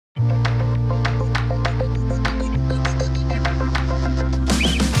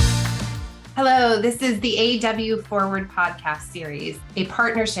Hello, this is the AW Forward podcast series, a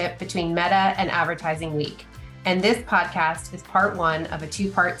partnership between Meta and Advertising Week. And this podcast is part one of a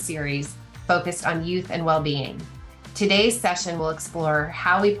two-part series focused on youth and well-being. Today's session will explore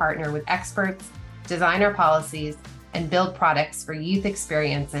how we partner with experts, design our policies, and build products for youth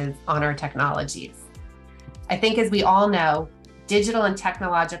experiences on our technologies. I think, as we all know, digital and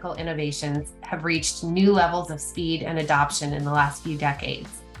technological innovations have reached new levels of speed and adoption in the last few decades.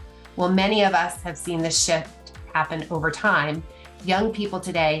 While many of us have seen this shift happen over time, young people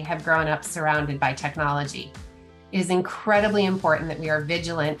today have grown up surrounded by technology. It is incredibly important that we are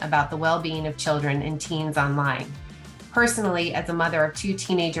vigilant about the well-being of children and teens online. Personally, as a mother of two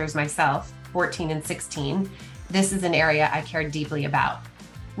teenagers myself, 14 and 16, this is an area I care deeply about.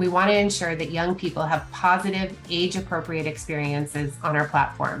 We want to ensure that young people have positive, age-appropriate experiences on our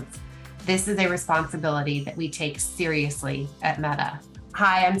platforms. This is a responsibility that we take seriously at Meta.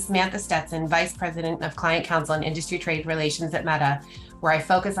 Hi, I'm Samantha Stetson, Vice President of Client Counsel and Industry Trade Relations at Meta, where I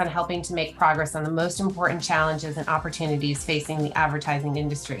focus on helping to make progress on the most important challenges and opportunities facing the advertising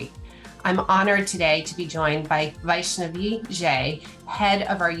industry. I'm honored today to be joined by Vaishnavi Jay, Head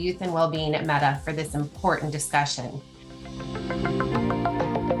of our Youth and Wellbeing at Meta, for this important discussion.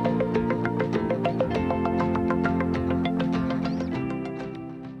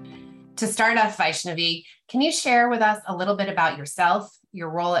 To start off, Vaishnavi, can you share with us a little bit about yourself, your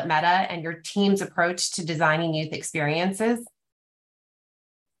role at Meta, and your team's approach to designing youth experiences?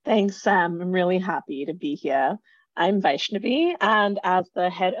 Thanks, Sam. I'm really happy to be here. I'm Vaishnavi, and as the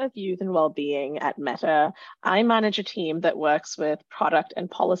Head of Youth and Wellbeing at Meta, I manage a team that works with product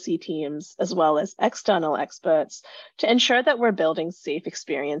and policy teams, as well as external experts, to ensure that we're building safe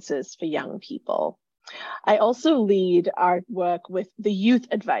experiences for young people. I also lead our work with the Youth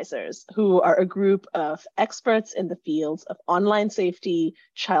Advisors, who are a group of experts in the fields of online safety,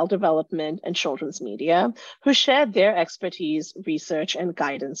 child development, and children's media, who share their expertise, research, and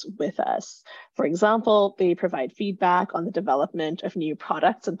guidance with us. For example, they provide feedback on the development of new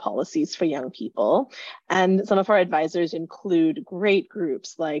products and policies for young people. And some of our advisors include great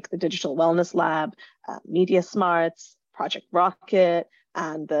groups like the Digital Wellness Lab, Media Smarts, Project Rocket,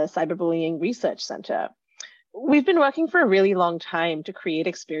 and the Cyberbullying Research Center. We've been working for a really long time to create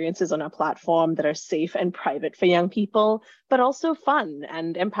experiences on our platform that are safe and private for young people, but also fun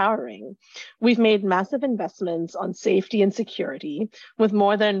and empowering. We've made massive investments on safety and security, with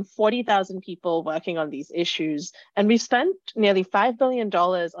more than 40,000 people working on these issues, and we've spent nearly $5 billion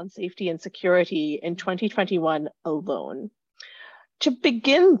on safety and security in 2021 alone. To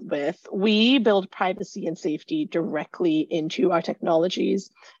begin with, we build privacy and safety directly into our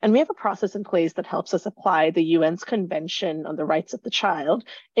technologies, and we have a process in place that helps us apply the UN's Convention on the Rights of the Child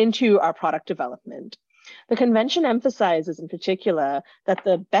into our product development. The convention emphasizes in particular that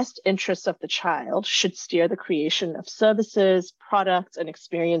the best interests of the child should steer the creation of services, products, and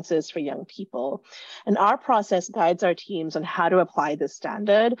experiences for young people. And our process guides our teams on how to apply this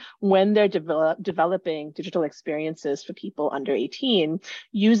standard when they're developing digital experiences for people under 18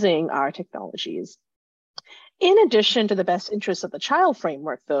 using our technologies. In addition to the best interests of the child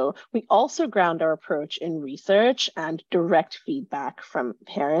framework, though, we also ground our approach in research and direct feedback from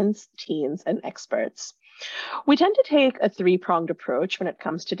parents, teens, and experts. We tend to take a three-pronged approach when it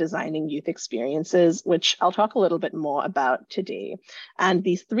comes to designing youth experiences, which I'll talk a little bit more about today. And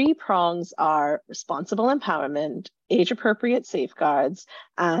these three prongs are responsible empowerment, age-appropriate safeguards,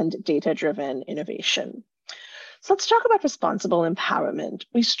 and data-driven innovation. So let's talk about responsible empowerment.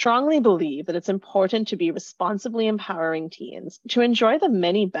 We strongly believe that it's important to be responsibly empowering teens to enjoy the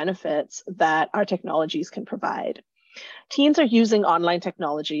many benefits that our technologies can provide. Teens are using online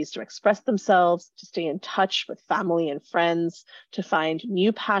technologies to express themselves, to stay in touch with family and friends, to find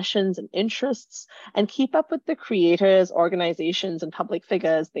new passions and interests, and keep up with the creators, organizations, and public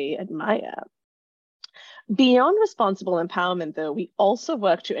figures they admire. Beyond responsible empowerment, though, we also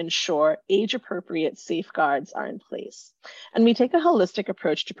work to ensure age-appropriate safeguards are in place. And we take a holistic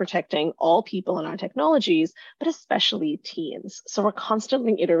approach to protecting all people in our technologies, but especially teens. So we're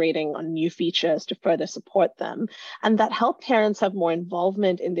constantly iterating on new features to further support them, and that help parents have more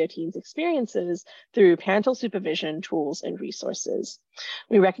involvement in their teens' experiences through parental supervision, tools, and resources.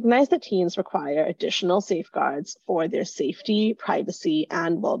 We recognize that teens require additional safeguards for their safety, privacy,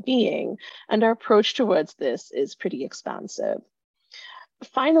 and well-being, and our approach towards this is pretty expansive.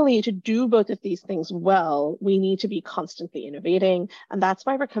 Finally, to do both of these things well, we need to be constantly innovating. And that's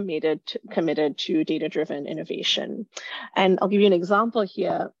why we're committed to data-driven innovation. And I'll give you an example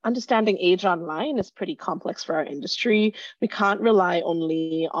here. Understanding age online is pretty complex for our industry. We can't rely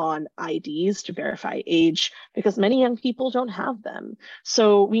only on IDs to verify age because many young people don't have them.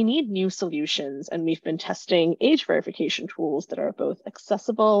 So we need new solutions. And we've been testing age verification tools that are both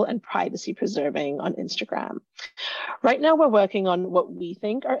accessible and privacy preserving on Instagram. Right now, we're working on what we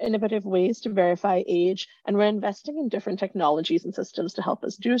think are innovative ways to verify age, and we're investing in different technologies and systems to help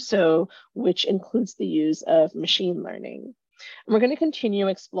us do so, which includes the use of machine learning. And we're going to continue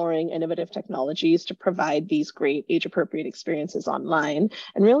exploring innovative technologies to provide these great age-appropriate experiences online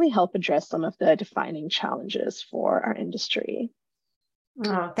and really help address some of the defining challenges for our industry.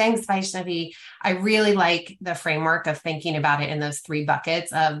 Oh, thanks, Vaishnavi. I really like the framework of thinking about it in those three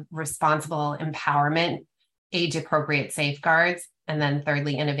buckets of responsible empowerment, age-appropriate safeguards, and then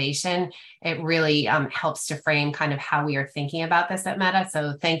thirdly, innovation. It really helps to frame kind of how we are thinking about this at Meta.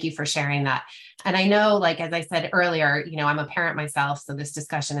 So thank you for sharing that. And I know, like, as I said earlier, I'm a parent myself, so this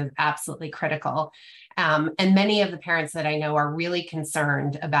discussion is absolutely critical. And many of the parents that I know are really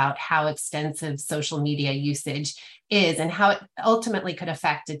concerned about how extensive social media usage is and how it ultimately could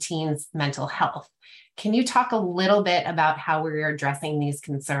affect a teen's mental health. Can you talk a little bit about how we're addressing these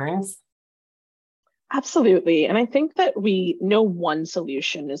concerns? Absolutely. And I think that we know one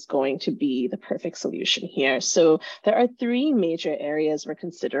solution is going to be the perfect solution here. So there are three major areas we're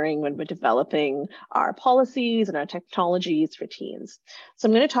considering when we're developing our policies and our technologies for teens. So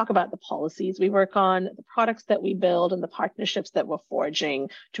I'm going to talk about the policies we work on, the products that we build, and the partnerships that we're forging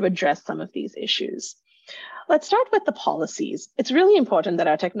to address some of these issues. Let's start with the policies. It's really important that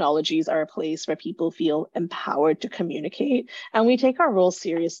our technologies are a place where people feel empowered to communicate, and we take our role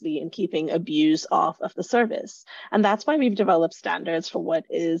seriously in keeping abuse off of the service. And that's why we've developed standards for what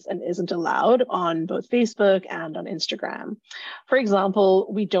is and isn't allowed on both Facebook and on Instagram. For example,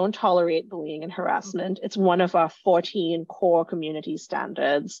 we don't tolerate bullying and harassment. It's one of our 14 core community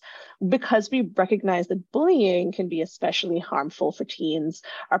standards. Because we recognize that bullying can be especially harmful for teens,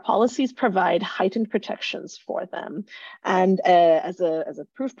 our policies provide heightened protections for them. And as a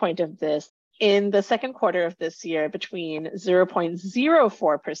proof point of this, in the second quarter of this year, between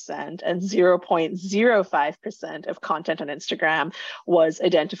 0.04% and 0.05% of content on Instagram was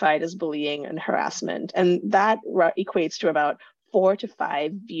identified as bullying and harassment. And that equates to about 4 to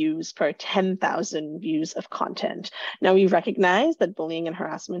 5 views per 10,000 views of content. Now, we recognize that bullying and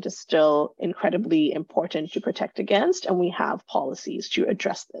harassment is still incredibly important to protect against, and we have policies to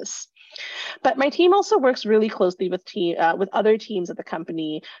address this. But my team also works really closely with other teams at the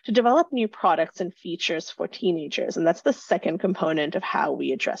company to develop new products and features for teenagers. And that's the second component of how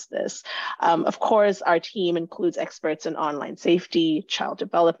we address this. Of course, our team includes experts in online safety, child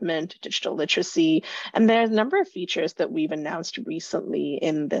development, digital literacy, and there's a number of features that we've announced recently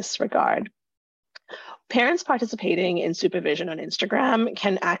in this regard. Parents participating in supervision on Instagram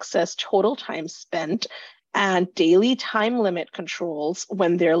can access total time spent and daily time limit controls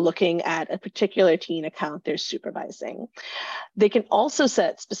when they're looking at a particular teen account they're supervising. They can also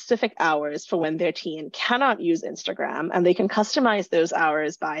set specific hours for when their teen cannot use Instagram, and they can customize those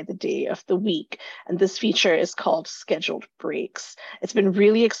hours by the day of the week. And this feature is called scheduled breaks. It's been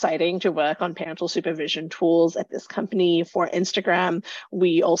really exciting to work on parental supervision tools at this company for Instagram.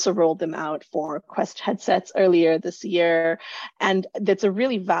 We also rolled them out for Quest headsets earlier this year. And that's a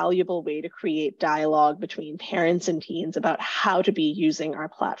really valuable way to create dialogue between parents and teens about how to be using our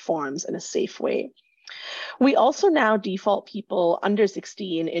platforms in a safe way. We also now default people under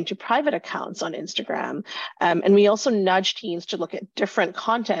 16 into private accounts on Instagram. And we also nudge teens to look at different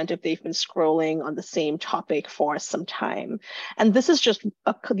content if they've been scrolling on the same topic for some time. And these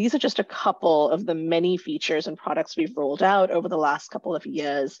are just a couple of the many features and products we've rolled out over the last couple of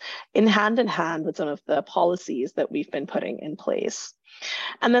years in hand with some of the policies that we've been putting in place.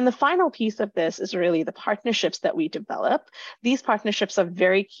 And then the final piece of this is really the partnerships that we develop. These partnerships are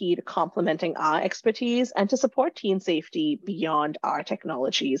very key to complementing our expertise and to support teen safety beyond our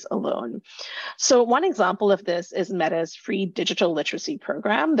technologies alone. So one example of this is Meta's free digital literacy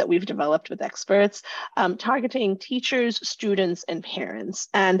program that we've developed with experts, targeting teachers, students, and parents.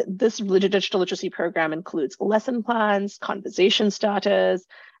 And this digital literacy program includes lesson plans, conversation starters,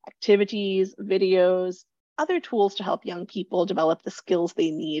 activities, videos, other tools to help young people develop the skills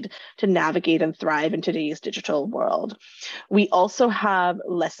they need to navigate and thrive in today's digital world. We also have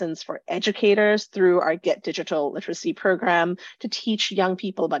lessons for educators through our Get Digital Literacy program to teach young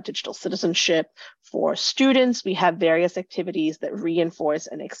people about digital citizenship. For students, we have various activities that reinforce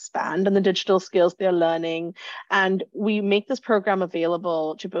and expand on the digital skills they're learning. And we make this program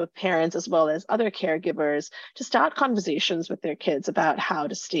available to both parents as well as other caregivers to start conversations with their kids about how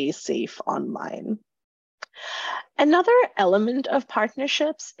to stay safe online. Another element of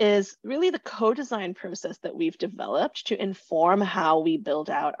partnerships is really the co-design process that we've developed to inform how we build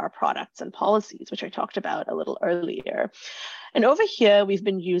out our products and policies, which I talked about a little earlier. And over here, we've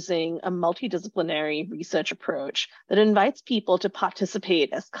been using a multidisciplinary research approach that invites people to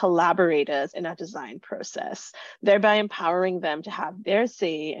participate as collaborators in our design process, thereby empowering them to have their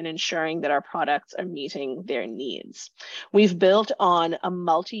say in ensuring that our products are meeting their needs. We've built on a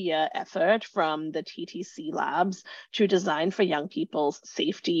multi-year effort from the TTC labs to design for young people's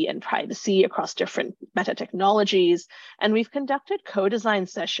safety and privacy across different meta technologies. And we've conducted co-design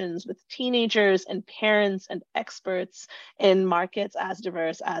sessions with teenagers and parents and experts in markets as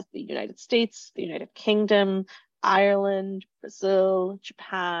diverse as the United States, the United Kingdom, Ireland, Brazil,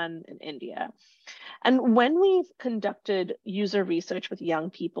 Japan, and India. And when we've conducted user research with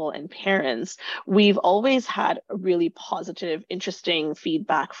young people and parents, we've always had really positive, interesting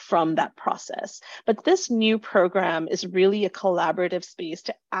feedback from that process. But this new program is really a collaborative space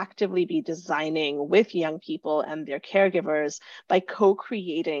to actively be designing with young people and their caregivers by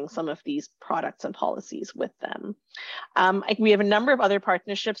co-creating some of these products and policies with them. We have a number of other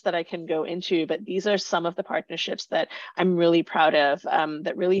partnerships that I can go into, but these are some of the partnerships that I'm really proud of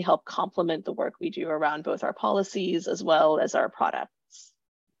that really help complement the work we do around both our policies as well as our products.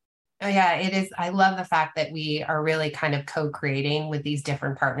 Oh, yeah, it is. I love the fact that we are really kind of co-creating with these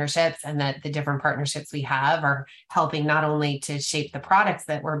different partnerships, and that the different partnerships we have are helping not only to shape the products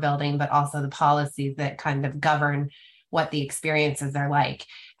that we're building, but also the policies that kind of govern what the experiences are like.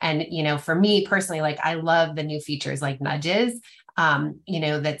 And, you know, for me personally, like I love the new features like nudges,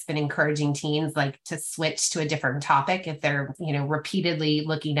 that's been encouraging teens like to switch to a different topic if they're, repeatedly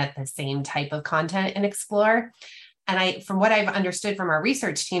looking at the same type of content and explore. And from what I've understood from our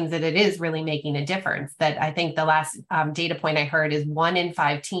research teams, that it is really making a difference. That I think the last data point I heard is 1 in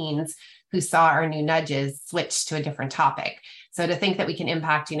 5 teens who saw our new nudges switch to a different topic. So to think that we can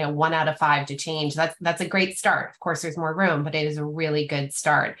impact, 1 out of 5 to change, that's a great start. Of course, there's more room, but it is a really good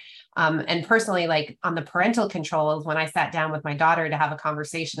start. And personally, like on the parental controls, when I sat down with my daughter to have a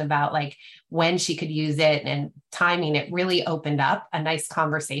conversation about like when she could use it and timing, it really opened up a nice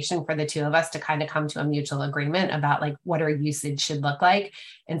conversation for the two of us to kind of come to a mutual agreement about like what our usage should look like.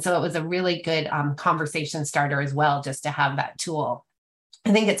 And so it was a really good conversation starter as well, just to have that tool.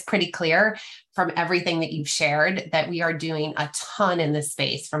 I think it's pretty clear from everything that you've shared that we are doing a ton in this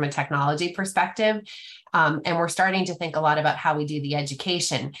space from a technology perspective. And we're starting to think a lot about how we do the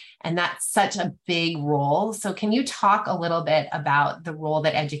education. And that's such a big role. So can you talk a little bit about the role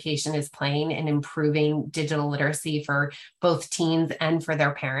that education is playing in improving digital literacy for both teens and for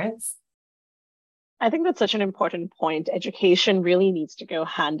their parents? I think that's such an important point. Education really needs to go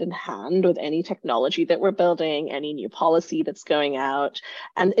hand in hand with any technology that we're building, any new policy that's going out.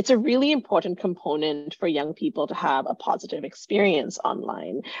 And it's a really important component for young people to have a positive experience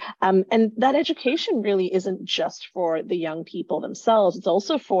online. And that education really isn't just for the young people themselves. It's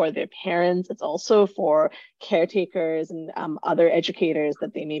also for their parents. It's also for caretakers and other educators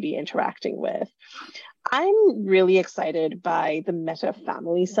that they may be interacting with. I'm really excited by the Meta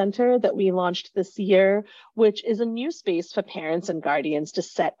Family Center that we launched this year, which is a new space for parents and guardians to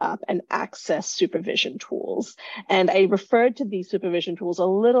set up and access supervision tools. And I referred to these supervision tools a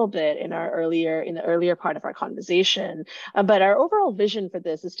little bit in the earlier part of our conversation. But our overall vision for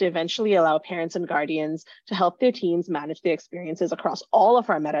this is to eventually allow parents and guardians to help their teens manage their experiences across all of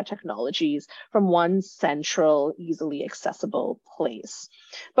our meta technologies from one central, easily accessible place.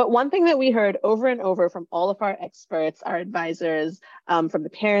 But one thing that we heard over and over from all of our experts, our advisors, from the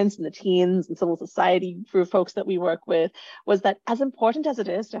parents and the teens and civil society group folks that we work with, was that as important as it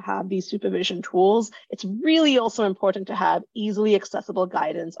is to have these supervision tools, it's really also important to have easily accessible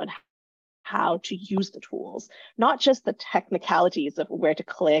guidance on how to use the tools, not just the technicalities of where to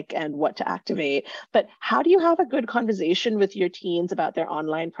click and what to activate, but how do you have a good conversation with your teens about their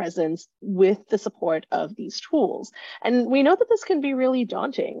online presence with the support of these tools? And we know that this can be really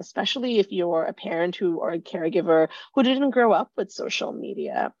daunting, especially if you're a parent or a caregiver who didn't grow up with social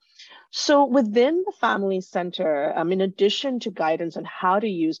media. So within the Family Center, in addition to guidance on how to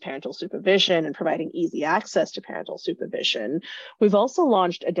use parental supervision and providing easy access to parental supervision, we've also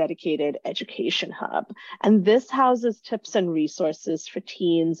launched a dedicated education hub. And this houses tips and resources for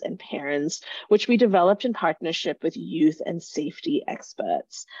teens and parents, which we developed in partnership with youth and safety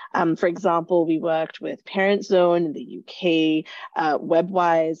experts. For example, we worked with Parent Zone in the UK,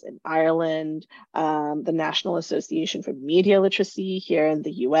 WebWise in Ireland, the National Association for Media Literacy here in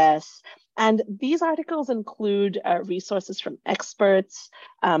the US. And these articles include resources from experts,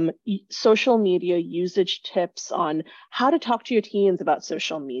 social media usage tips on how to talk to your teens about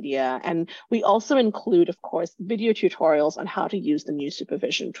social media. And we also include, of course, video tutorials on how to use the new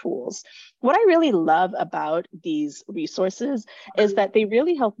supervision tools. What I really love about these resources is that they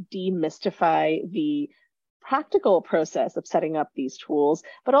really help demystify the practical process of setting up these tools,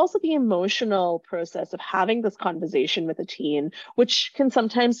 but also the emotional process of having this conversation with a teen, which can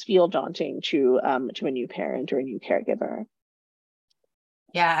sometimes feel daunting to a new parent or a new caregiver.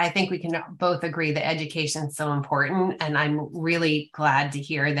 Yeah, I think we can both agree that education is so important. And I'm really glad to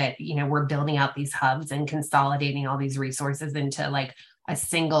hear that, we're building out these hubs and consolidating all these resources into like a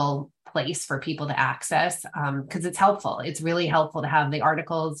single place for people to access, because it's helpful. It's really helpful to have the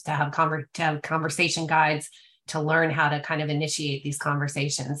articles, to have conversation guides, to learn how to kind of initiate these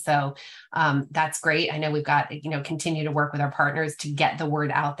conversations. So that's great. I know we've got, continue to work with our partners to get the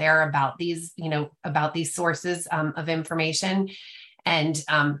word out there about these, about these sources of information. And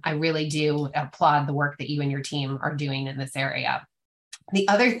I really do applaud the work that you and your team are doing in this area. The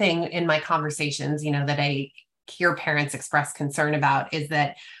other thing in my conversations, that I hear parents express concern about is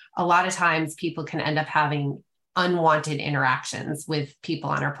that a lot of times people can end up having unwanted interactions with people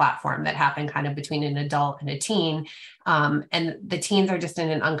on our platform that happen kind of between an adult and a teen. And the teens are just in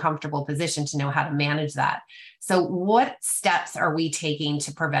an uncomfortable position to know how to manage that. So what steps are we taking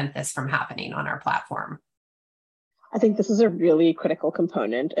to prevent this from happening on our platform? I think this is a really critical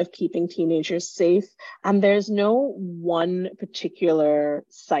component of keeping teenagers safe. And there's no one particular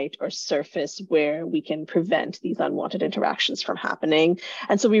site or surface where we can prevent these unwanted interactions from happening.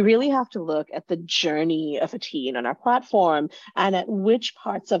 And so we really have to look at the journey of a teen on our platform and at which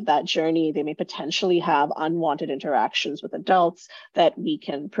parts of that journey they may potentially have unwanted interactions with adults that we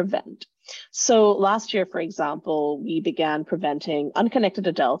can prevent. So last year, for example, we began preventing unconnected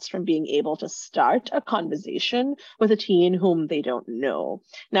adults from being able to start a conversation with a teen whom they don't know.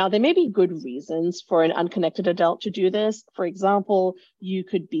 Now, there may be good reasons for an unconnected adult to do this. For example, you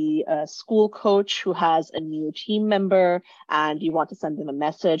could be a school coach who has a new team member and you want to send them a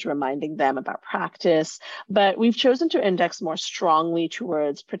message reminding them about practice. But we've chosen to index more strongly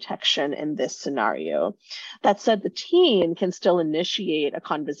towards protection in this scenario. That said, the teen can still initiate a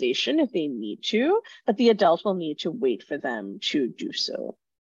conversation if they need to, but the adult will need to wait for them to do so.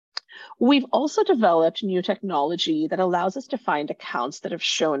 We've also developed new technology that allows us to find accounts that have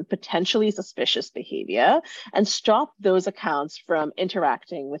shown potentially suspicious behavior and stop those accounts from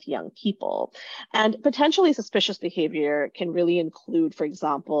interacting with young people. And potentially suspicious behavior can really include, for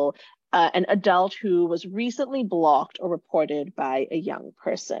example, an adult who was recently blocked or reported by a young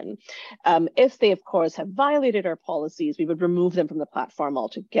person. If they, of course, have violated our policies, we would remove them from the platform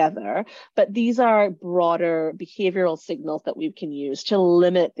altogether. But these are broader behavioral signals that we can use to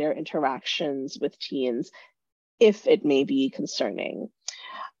limit their interactions with teens if it may be concerning.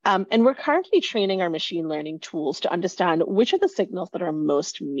 And we're currently training our machine learning tools to understand which are the signals that are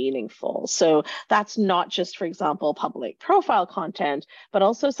most meaningful. So that's not just, for example, public profile content, but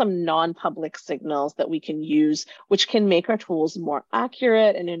also some non-public signals that we can use, which can make our tools more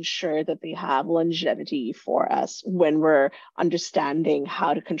accurate and ensure that they have longevity for us when we're understanding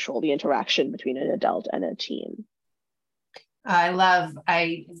how to control the interaction between an adult and a teen.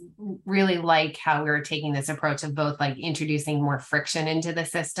 I really like how we're taking this approach of both like introducing more friction into the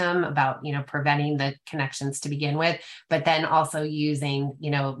system about, preventing the connections to begin with, but then also using,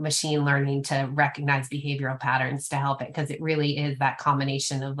 machine learning to recognize behavioral patterns to help it, because it really is that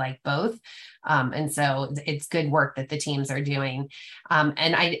combination of like both. And so it's good work that the teams are doing.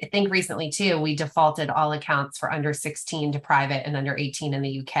 And I think recently too, we defaulted all accounts for under 16 to private and under 18 in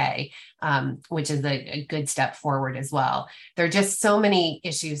the UK, which is a good step forward as well. There are just so many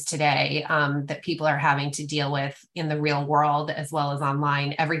issues today that people are having to deal with in the real world as well as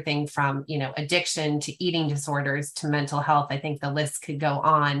online, everything from, addiction to eating disorders to mental health. I think the list could go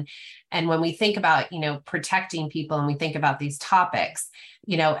on. And when we think about, protecting people and we think about these topics,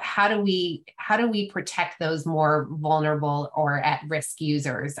 how do we protect those more vulnerable or at-risk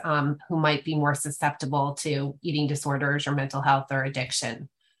users who might be more susceptible to eating disorders or mental health or addiction?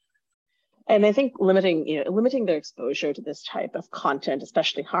 And I think limiting their exposure to this type of content,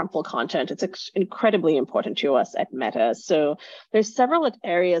 especially harmful content, it's incredibly important to us at Meta. So there's several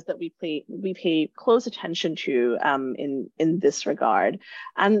areas that we pay close attention to in this regard.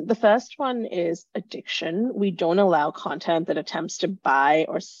 And the first one is addiction. We don't allow content that attempts to buy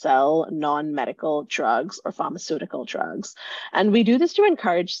or sell non-medical drugs or pharmaceutical drugs. And we do this to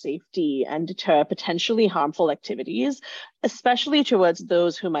encourage safety and deter potentially harmful activities, especially towards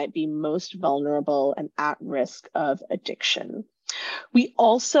those who might be most vulnerable and at risk of addiction. We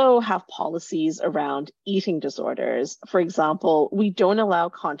also have policies around eating disorders. For example, we don't allow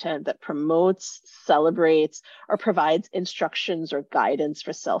content that promotes, celebrates, or provides instructions or guidance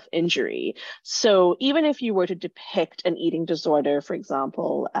for self-injury. So even if you were to depict an eating disorder, for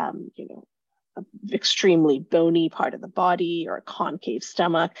example, an extremely bony part of the body or a concave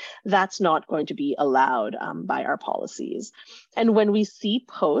stomach, that's not going to be allowed by our policies. And when we see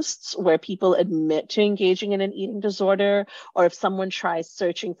posts where people admit to engaging in an eating disorder, or if someone tries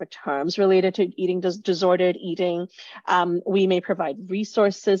searching for terms related to eating disordered eating, we may provide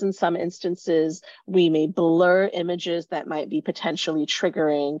resources in some instances. We may blur images that might be potentially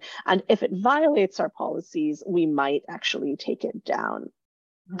triggering. And if it violates our policies, we might actually take it down.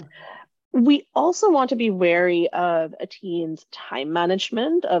 Mm-hmm. We also want to be wary of a teen's time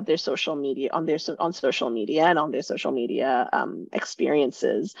management of their social media, on social media and on their social media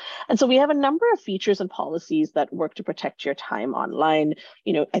experiences. And so we have a number of features and policies that work to protect your time online.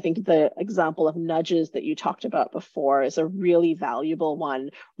 I think the example of nudges that you talked about before is a really valuable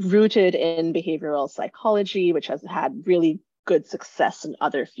one, rooted in behavioral psychology, which has had really good success in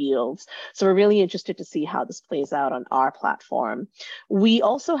other fields. So we're really interested to see how this plays out on our platform. We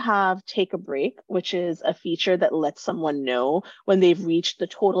also have Take a Break, which is a feature that lets someone know when they've reached the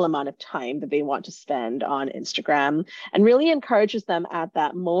total amount of time that they want to spend on Instagram, and really encourages them at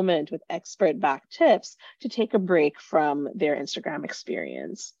that moment with expert-backed tips to take a break from their Instagram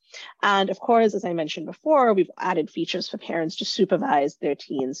experience. And of course, as I mentioned before, we've added features for parents to supervise their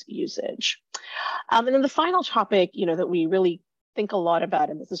teens' usage. And then the final topic, that we really think a lot about,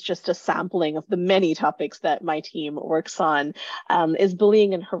 and this is just a sampling of the many topics that my team works on, is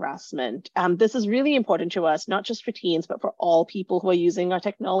bullying and harassment. This is really important to us, not just for teens, but for all people who are using our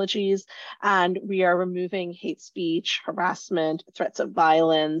technologies. And we are removing hate speech, harassment, threats of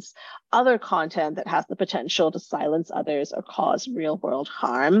violence, other content that has the potential to silence others or cause real-world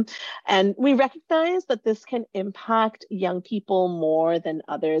harm. And we recognize that this can impact young people more than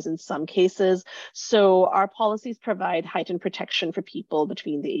others in some cases. So our policies provide heightened protection for people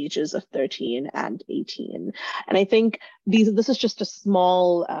between the ages of 13 and 18. And I think this is just a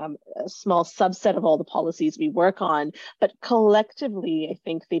small subset of all the policies we work on, but collectively, I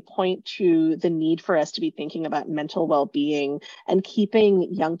think they point to the need for us to be thinking about mental well-being and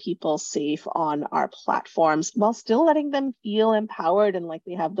keeping young people safe on our platforms while still letting them feel empowered and like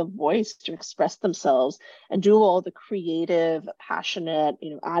they have the voice to express themselves and do all the creative, passionate,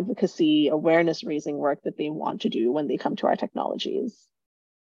 advocacy, awareness raising work that they want to do when they come to our technologies.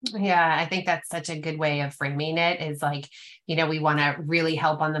 Yeah, I think that's such a good way of framing it, is like, we want to really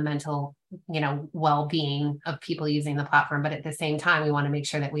help on the mental, well-being of people using the platform. But at the same time, we want to make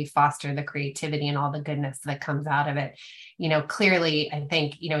sure that we foster the creativity and all the goodness that comes out of it. Clearly, I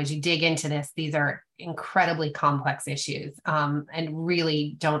think, as you dig into this, these are incredibly complex issues and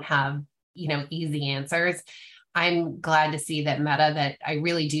really don't have, easy answers. I'm glad to see that that I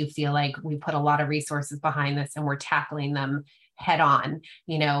really do feel like we put a lot of resources behind this and we're tackling them head on,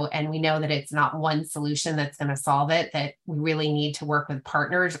 and we know that it's not one solution that's going to solve it, that we really need to work with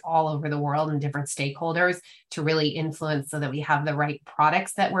partners all over the world and different stakeholders to really influence so that we have the right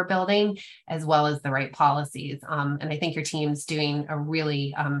products that we're building, as well as the right policies. And I think your team's doing a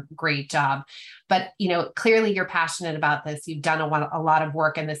really great job. But, clearly you're passionate about this. You've done a lot of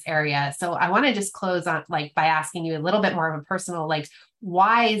work in this area. So I want to just close on by asking you a little bit more of a personal,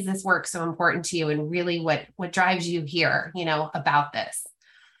 why is this work so important to you, and really what drives you here, about this?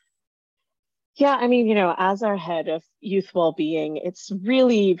 Yeah, as our head of youth well-being, it's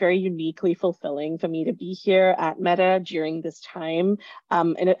really very uniquely fulfilling for me to be here at Meta during this time,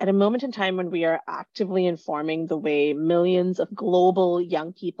 and at a moment in time when we are actively informing the way millions of global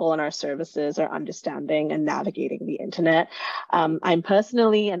young people in our services are understanding and navigating the internet. I'm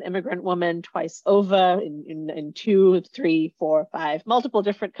personally an immigrant woman twice over in 2, 3, 4, 5, multiple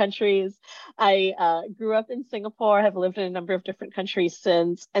different countries. I grew up in Singapore, have lived in a number of different countries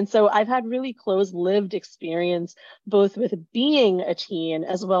since, and so I've had really close lived experience both with being a teen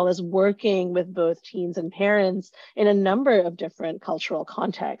as well as working with both teens and parents in a number of different cultural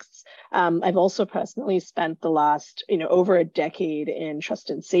contexts. I've also personally spent the last, over a decade in trust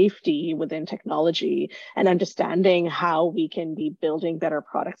and safety within technology and understanding how we can be building better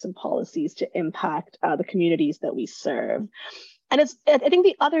products and policies to impact the communities that we serve. And I think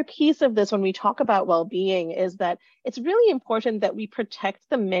the other piece of this when we talk about well-being is that it's really important that we protect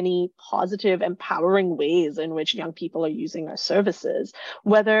the many positive, empowering ways in which young people are using our services,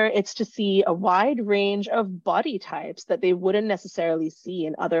 whether it's to see a wide range of body types that they wouldn't necessarily see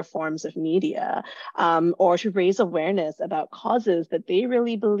in other forms of media, or to raise awareness about causes that they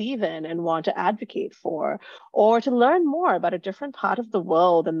really believe in and want to advocate for, or to learn more about a different part of the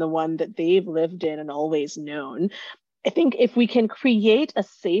world than the one that they've lived in and always known. I think if we can create a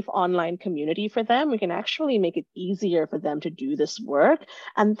safe online community for them, we can actually make it easier for them to do this work.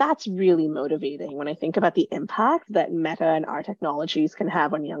 And that's really motivating. When I think about the impact that Meta and our technologies can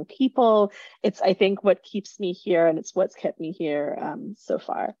have on young people, it's, I think, what keeps me here, and it's what's kept me here so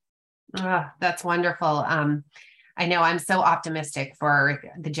far. That's wonderful. I know I'm so optimistic for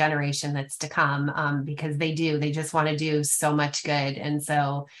the generation that's to come, because they just want to do so much good. And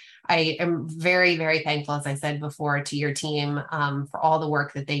so I am very, very thankful, as I said before, to your team for all the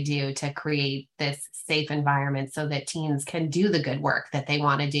work that they do to create this safe environment so that teens can do the good work that they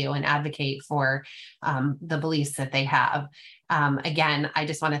want to do and advocate for the beliefs that they have. Again, I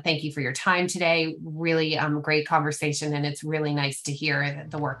just want to thank you for your time today. Really great conversation, and it's really nice to hear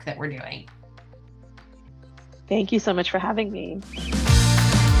the work that we're doing. Thank you so much for having me.